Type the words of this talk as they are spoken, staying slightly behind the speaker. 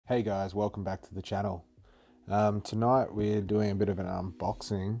Hey guys, welcome back to the channel. Tonight we're doing a bit of an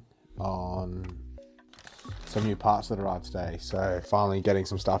unboxing on some new parts that arrived today. So finally getting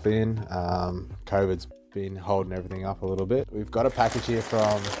some stuff in. COVID's been holding everything up a little bit. We've got a package here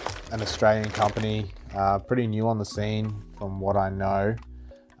from an Australian company, pretty new on the scene from what I know,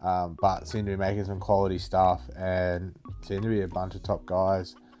 but seem to be making some quality stuff and seem to be a bunch of top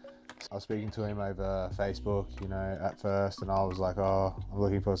guys. I was speaking to him over Facebook, at first, and I was like, oh, I'm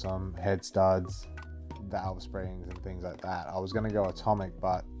looking for some head studs, valve springs and things like that. I was going to go atomic,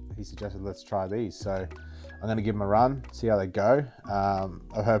 but he suggested let's try these. So I'm going to give them a run, see how they go.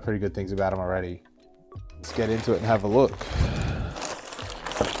 I've heard pretty good things about them already. Let's get into it and have a look.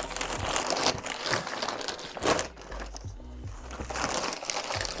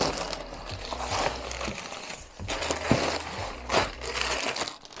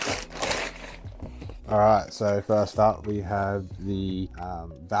 Alright, so first up we have the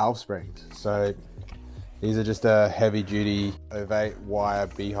valve springs. So these are just a heavy duty ovate wire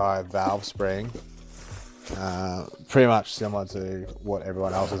beehive valve spring. Pretty much similar to what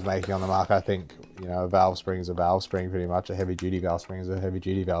everyone else is making on the market. I think, a valve spring is a valve spring pretty much. A heavy duty valve spring is a heavy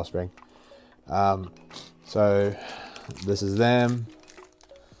duty valve spring. So this is them.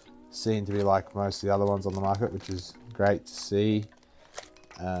 Seem to be like most of the other ones on the market, which is great to see.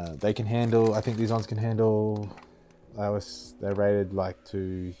 They can handle, I think these ones can handle, they're rated like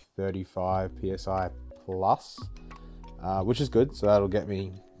to 35 PSI plus, which is good. So that'll get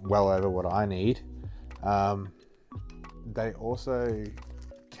me well over what I need. They also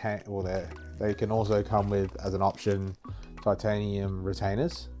they can also come with, as an option, titanium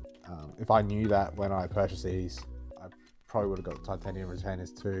retainers. If I knew that when I purchased these, I probably would have got titanium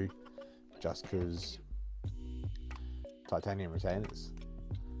retainers too, just because titanium retainers.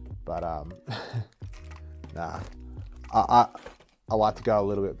 But nah, I like to go a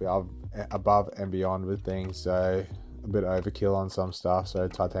little bit above and beyond with things, so a bit overkill on some stuff, so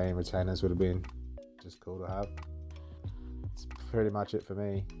titanium retainers would have been just cool to have. It's pretty much it for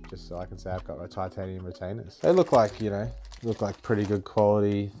me, just so I can say I've got my titanium retainers. They look like, pretty good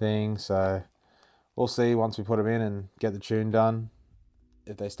quality things, so we'll see once we put them in and get the tune done.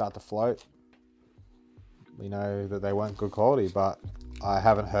 If they start to float, we know that they weren't good quality, but I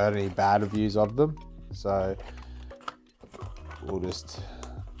haven't heard any bad reviews of them, so we'll just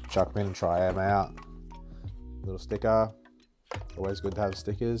chuck them in and try them out. Little sticker, always good to have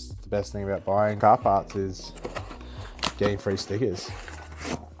stickers. The best thing about buying car parts is getting free stickers.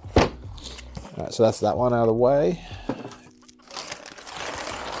 Alright, so that's that one out of the way.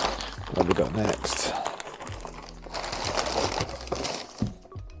 What have we got next?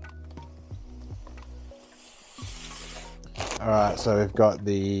 Alright, so we've got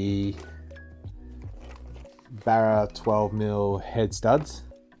the Barra 12mm head studs.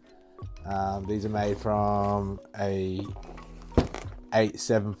 These are made from a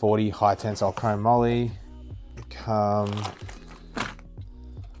 8740 high tensile chrome moly. They come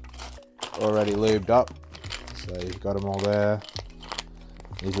already lubed up, so you've got them all there.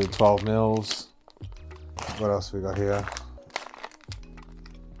 These are the 12 mils. What else we got here?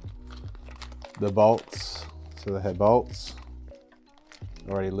 The bolts, so the head bolts.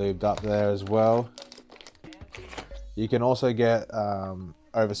 Already lubed up there as well. You can also get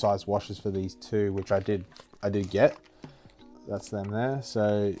oversized washers for these too, which I did get. That's them there.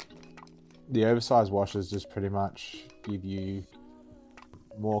 So the oversized washers just pretty much give you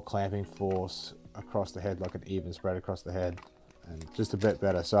more clamping force across the head, like an even spread across the head, and just a bit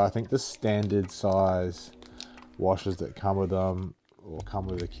better. So I think the standard size washers that come with them, or come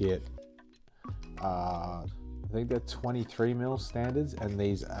with the kit, I think they're 23 mil standards, and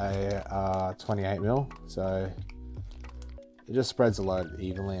these are 28 mil. So it just spreads the load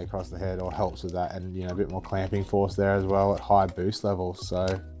evenly across the head, or helps with that, and a bit more clamping force there as well at high boost levels. So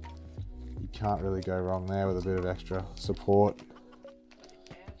you can't really go wrong there with a bit of extra support.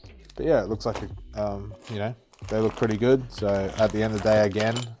 But yeah, it looks like they look pretty good. So at the end of the day,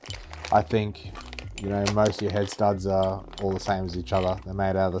 again, I think most of your head studs are all the same as each other. They're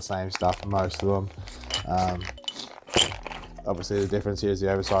made out of the same stuff, most of them. Obviously the difference here is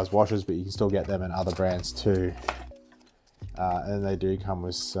the oversized washers, but you can still get them in other brands too. And they do come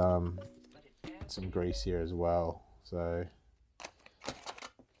with some grease here as well, so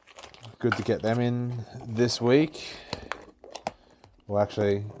good to get them in this week. Well,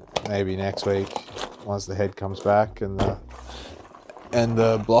 actually maybe next week, once the head comes back and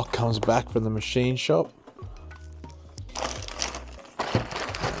the block comes back from the machine shop.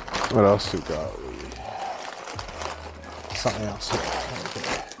 What else we got? Something else.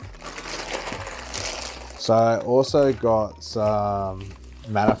 Okay. So I also got some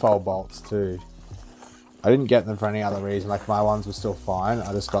manifold bolts too. I didn't get them for any other reason. Like my ones were still fine.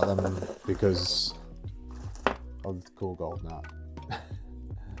 I just got them because of the cool gold nut.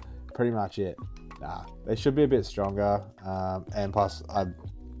 Pretty much it. Nah, they should be a bit stronger. And plus, I'm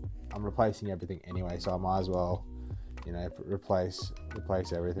replacing everything anyway, so I might as well, you know, replace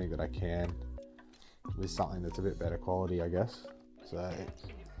everything that I can with something that's a bit better quality, I guess. So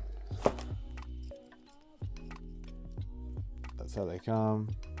that's how they come.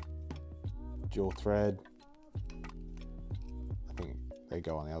 Dual thread. I think they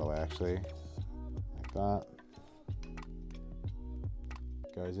go on the other way actually, like that.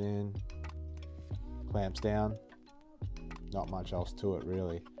 Goes in, clamps down. Not much else to it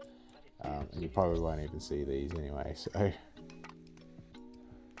really, and you probably won't even see these anyway. So,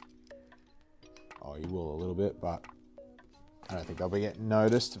 oh, you will a little bit, but I don't think they'll be getting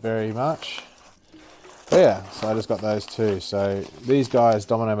noticed very much. But yeah, so I just got those two. So these guys,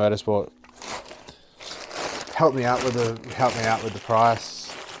 Domino Motorsport, helped me out with the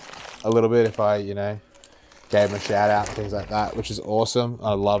price a little bit if I, you know, gave them a shout out and things like that, which is awesome.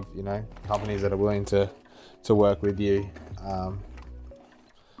 I love, you know, companies that are willing to work with you,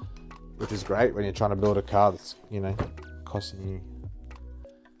 which is great when you're trying to build a car that's, you know, costing you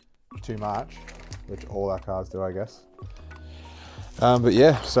too much, which all our cars do, I guess. But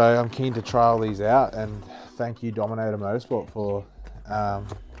yeah, so I'm keen to trial these out, and thank you Dominator Motorsport for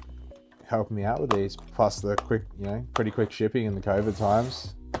helping me out with these, plus the quick, you know, pretty quick shipping in the COVID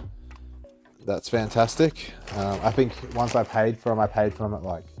times. That's fantastic. I think once I paid for them at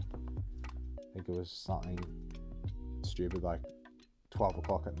like, I think it was something stupid like 12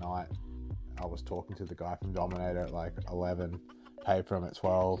 o'clock at night. I was talking to the guy from Dominator at like 11, paid for them at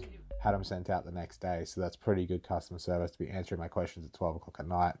 12, had them sent out the next day. So that's pretty good customer service to be answering my questions at 12 o'clock at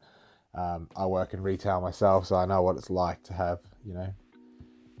night. I work in retail myself, so I know what it's like to have, you know,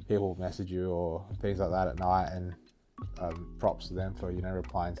 people message you or things like that at night, and props to them for, you know,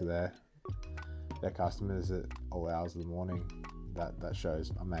 replying to their customers at all hours of the morning. That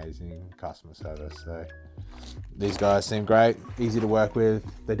shows amazing customer service. So these guys seem great, easy to work with.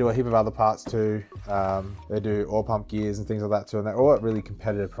 They do a heap of other parts too. They do oil pump gears and things like that too, and they're all at really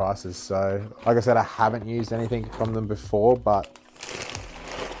competitive prices. So like I said, I haven't used anything from them before, but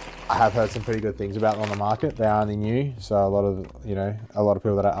I have heard some pretty good things about them on the market. They are only new, so a lot of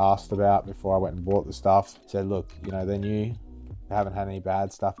people that I asked about before I went and bought the stuff said, look, you know, they're new. They haven't had any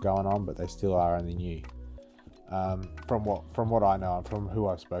bad stuff going on, but they still are only new. From what I know and from who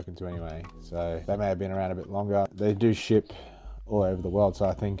I've spoken to anyway. So they may have been around a bit longer. They do ship all over the world. So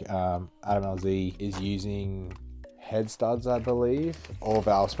I think Adam LZ is using head studs, I believe, or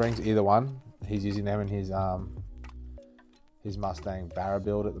valve springs, either one. He's using them in his Mustang Barra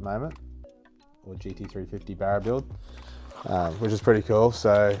build at the moment, or GT350 Barra build, which is pretty cool.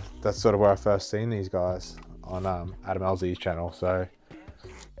 So that's sort of where I first seen these guys, on Adam LZ's channel. So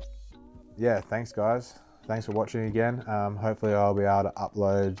yeah, thanks guys. Thanks for watching again. Hopefully I'll be able to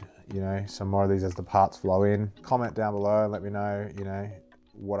upload, you know, some more of these as the parts flow in. Comment down below and let me know, you know,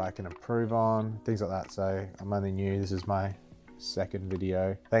 what I can improve on, things like that. So I'm only new. This is my second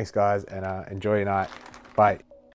video. Thanks guys, and enjoy your night. Bye.